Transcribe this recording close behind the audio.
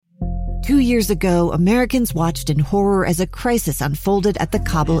2 years ago, Americans watched in horror as a crisis unfolded at the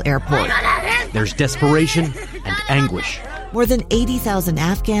Kabul airport. There's desperation and anguish. More than 80,000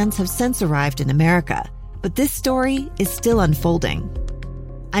 Afghans have since arrived in America, but this story is still unfolding.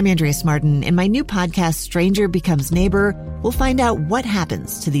 I'm Andrea Martin. In my new podcast, Stranger Becomes Neighbor, we'll find out what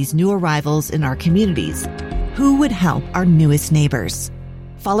happens to these new arrivals in our communities. Who would help our newest neighbors?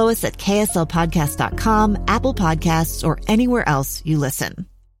 Follow us at kslpodcast.com, Apple Podcasts, or anywhere else you listen.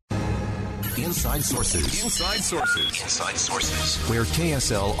 Inside Sources. Inside Sources. Inside Sources. Where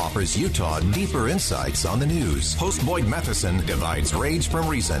KSL offers Utah deeper insights on the news. Host Boyd Matheson divides rage from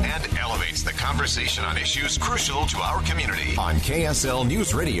reason and elevates the conversation on issues crucial to our community. On KSL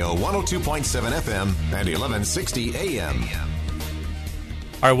News Radio 102.7 FM and 1160 AM.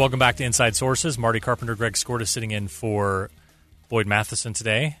 All right, welcome back to Inside Sources. Marty Carpenter, Greg Skorda sitting in for Boyd Matheson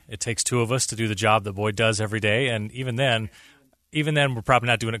today. It takes two of us to do the job that Boyd does every day, and even then, we're probably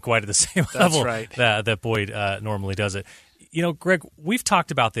not doing it quite at the same level that Boyd normally does it. You know, Greg, we've talked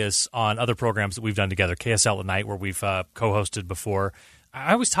about this on other programs that we've done together, KSL at Night, where we've co-hosted before.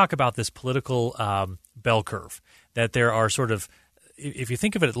 I always talk about this political bell curve, that there are sort of, if you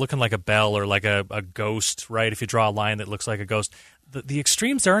think of it looking like a bell or like a ghost, right, if you draw a line that looks like a ghost, the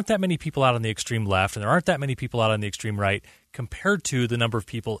extremes, there aren't that many people out on the extreme left, and there aren't that many people out on the extreme right compared to the number of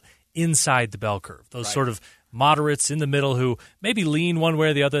people inside the bell curve, those sort of moderates in the middle who maybe lean one way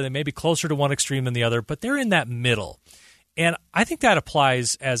or the other. They may be closer to one extreme than the other, but they're in that middle. And I think that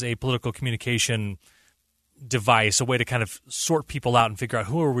applies as a political communication device, a way to kind of sort people out and figure out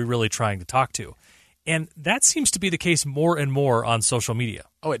who are we really trying to talk to. And that seems to be the case more and more on social media.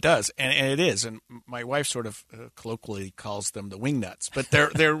 Oh, it does, and it is. And my wife sort of colloquially calls them the wingnuts, but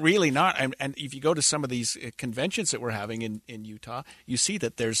they're really not. And if you go to some of these conventions that we're having in Utah, you see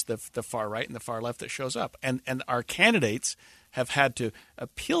that there's the far right and the far left that shows up, and our candidates have had to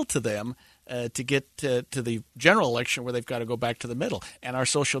appeal to them to get to the general election where they've got to go back to the middle. And our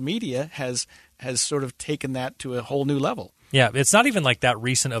social media has sort of taken that to a whole new level. Yeah, it's not even like that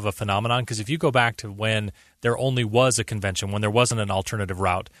recent of a phenomenon, because if you go back to when there only was a convention, when there wasn't an alternative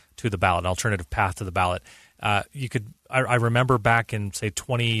route to the ballot, an alternative path to the ballot, I remember back in, say,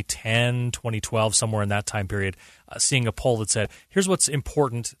 2010, 2012, somewhere in that time period, seeing a poll that said, here's what's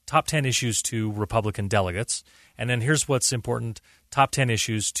important, top 10 issues to Republican delegates, and then here's what's important, top 10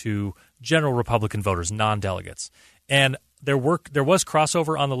 issues to general Republican voters, non-delegates. And there was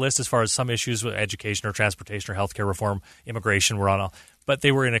crossover on the list as far as some issues with education or transportation or healthcare reform, immigration were on, but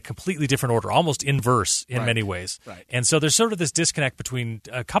they were in a completely different order, almost inverse in many ways. Right. And so there's sort of this disconnect between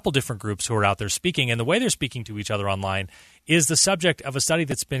a couple different groups who are out there speaking, and the way they're speaking to each other online is the subject of a study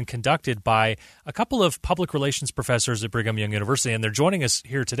that's been conducted by a couple of public relations professors at Brigham Young University, and they're joining us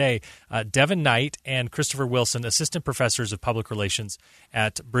here today, Devin Knight and Christopher Wilson, assistant professors of public relations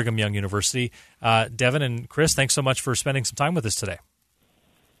at Brigham Young University. Devin and Chris, thanks so much for spending some time with us today.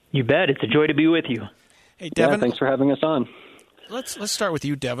 You bet. It's a joy to be with you. Hey, Devin. Yeah, thanks for having us on. Let's start with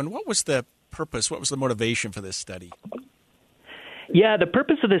you, Devin. What was the purpose? What was the motivation for this study? Yeah, the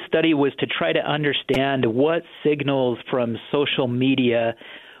purpose of this study was to try to understand what signals from social media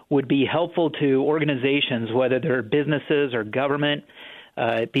would be helpful to organizations, whether they're businesses or government,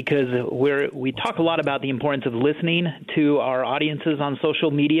 because we talk a lot about the importance of listening to our audiences on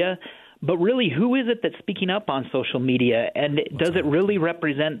social media, but really, who is it that's speaking up on social media, and does it really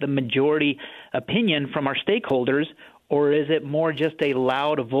represent the majority opinion from our stakeholders, or is it more just a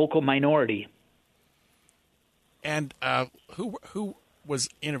loud, vocal minority? And who was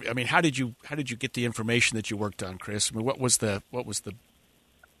interviewed? I mean, how did you get the information that you worked on, Chris? I mean, what was the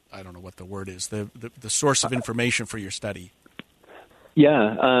I don't know what the word is, the source of information for your study?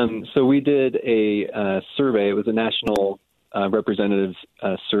 Yeah, so we did a survey. It was a national representative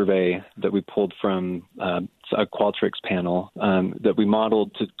survey that we pulled from a Qualtrics panel that we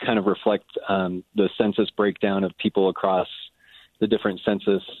modeled to kind of reflect the census breakdown of people across the different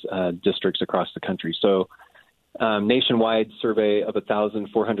census districts across the country. So nationwide survey of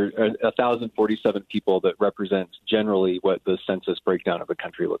 1,047 people that represents generally what the census breakdown of a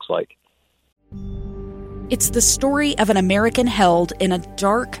country looks like. It's the story of an American held in a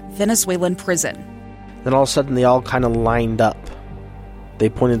dark Venezuelan prison. Then all of a sudden they all kind of lined up. They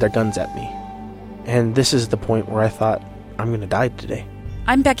pointed their guns at me. And this is the point where I thought, I'm going to die today.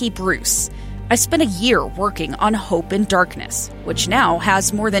 I'm Becky Bruce. I spent a year working on Hope in Darkness, which now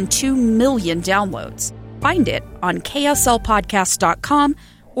has more than 2 million downloads. Find it on kslpodcast.com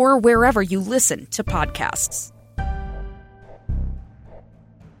or wherever you listen to podcasts.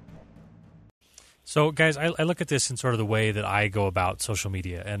 So, guys, I look at this in sort of the way that I go about social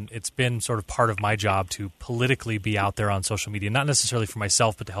media, and it's been sort of part of my job to politically be out there on social media, not necessarily for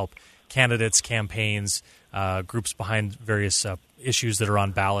myself, but to help candidates, campaigns, groups behind various issues that are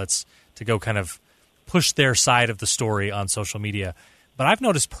on ballots to go kind of push their side of the story on social media. But I've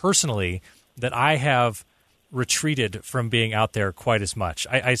noticed personally that I have retreated from being out there quite as much.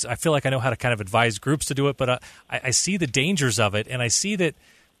 I feel like I know how to kind of advise groups to do it, but I see the dangers of it, and I see that,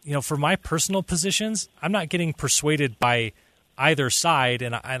 for my personal positions, I'm not getting persuaded by either side,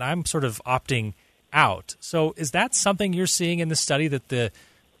 and I'm sort of opting out. So is that something you're seeing in the study, that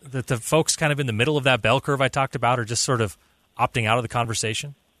the folks kind of in the middle of that bell curve I talked about are just sort of opting out of the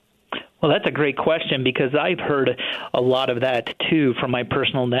conversation? Well, that's a great question, because I've heard a lot of that, too, from my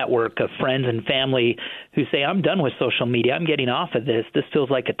personal network of friends and family who say, I'm done with social media. I'm getting off of this. This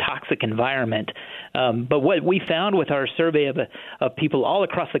feels like a toxic environment. But what we found with our survey of people all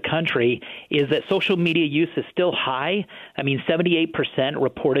across the country is that social media use is still high. 78%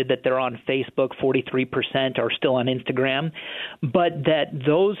 reported that they're on Facebook, 43% are still on Instagram, but that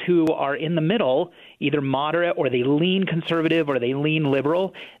those who are in the middle, either moderate or they lean conservative or they lean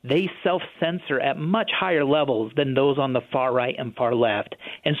liberal, they self-censor at much higher levels than those on the far right and far left.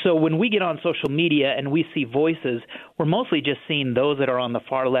 And so when we get on social media and we see voices, we're mostly just seeing those that are on the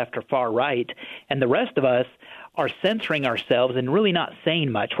far left or far right, and the rest of us are censoring ourselves and really not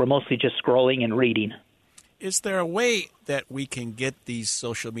saying much. We're mostly just scrolling and reading. Is there a way that we can get these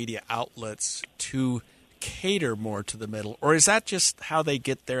social media outlets to cater more to the middle, or is that just how they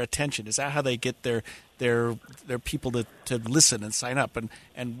get their attention? Is that how they get their people to listen and sign up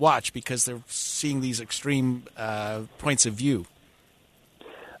and watch, because they're seeing these extreme points of view?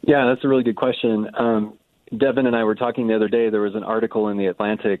 Yeah, that's a really good question. Devin and I were talking the other day. There was an article in The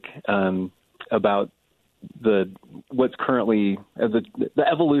Atlantic about what's currently the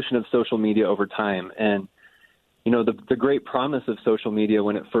evolution of social media over time. And, the great promise of social media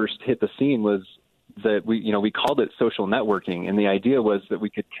when it first hit the scene was that we called it social networking. And the idea was that we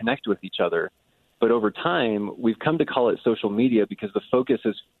could connect with each other. But over time, we've come to call it social media because the focus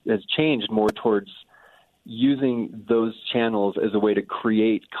has changed more towards using those channels as a way to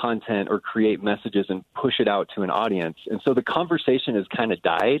create content or create messages and push it out to an audience. And so the conversation has kind of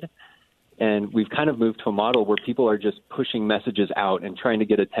died, and we've kind of moved to a model where people are just pushing messages out and trying to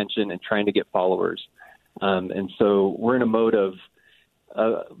get attention and trying to get followers. And so we're in a mode of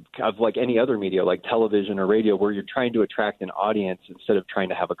like any other media, like television or radio, where you're trying to attract an audience instead of trying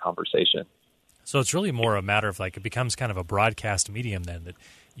to have a conversation. So it's really more a matter of it becomes kind of a broadcast medium then, that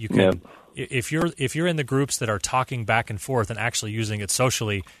you can, if you're in the groups that are talking back and forth and actually using it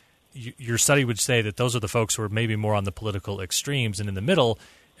socially, your study would say that those are the folks who are maybe more on the political extremes, and in the middle,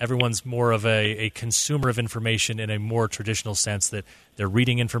 everyone's more of a consumer of information in a more traditional sense, that they're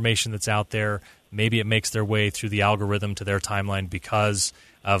reading information that's out there. Maybe it makes their way through the algorithm to their timeline because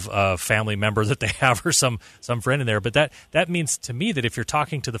of a family member that they have or some friend in there. But that means to me that if you're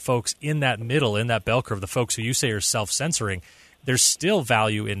talking to the folks in that middle, in that bell curve, the folks who you say are self-censoring, there's still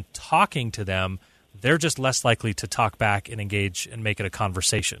value in talking to them. They're just less likely to talk back and engage and make it a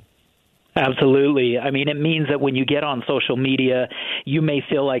conversation. Absolutely. It means that when you get on social media, you may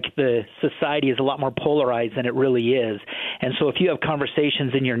feel like the society is a lot more polarized than it really is. And so if you have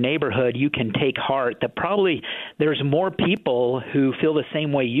conversations in your neighborhood, you can take heart that probably there's more people who feel the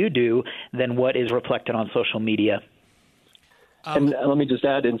same way you do than what is reflected on social media. And let me just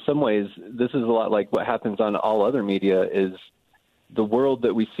add, in some ways, this is a lot like what happens on all other media. Is the world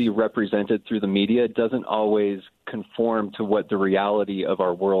that we see represented through the media doesn't always conform to what the reality of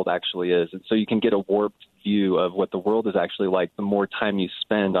our world actually is. And so you can get a warped view of what the world is actually like the more time you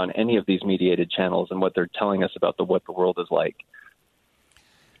spend on any of these mediated channels and what they're telling us about what the world is like.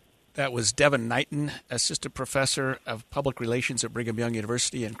 That was Devin Knighton, Assistant Professor of Public Relations at Brigham Young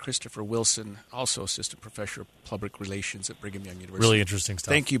University, and Christopher Wilson, also Assistant Professor of Public Relations at Brigham Young University. Really interesting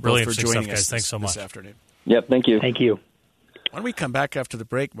stuff. Thank you both really for joining stuff, us Thanks so much. this afternoon. Yep, thank you. Thank you. When we come back after the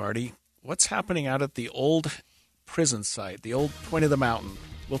break, Marty, what's happening out at the old prison site, the old Point of the Mountain?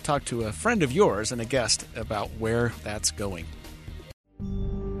 We'll talk to a friend of yours and a guest about where that's going.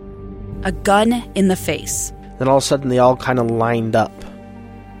 A gun in the face. Then all of a sudden they all kind of lined up.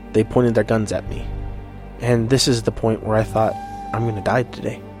 They pointed their guns at me. And this is the point where I thought, I'm going to die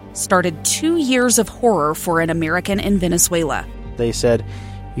today. Started 2 years of horror for an American in Venezuela. They said,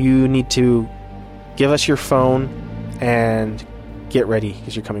 you need to give us your phone and get ready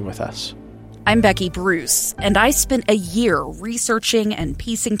because you're coming with us. I'm Becky Bruce, and I spent a year researching and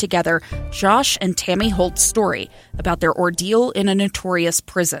piecing together Josh and Tammy Holt's story about their ordeal in a notorious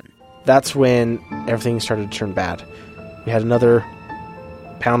prison. That's when everything started to turn bad. We had another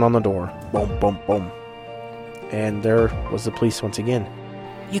pound on the door. Boom, boom, boom. And there was the police once again.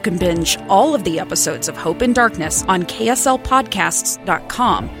 You can binge all of the episodes of Hope in Darkness on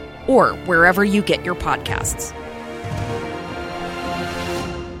KSLPodcasts.com or wherever you get your podcasts.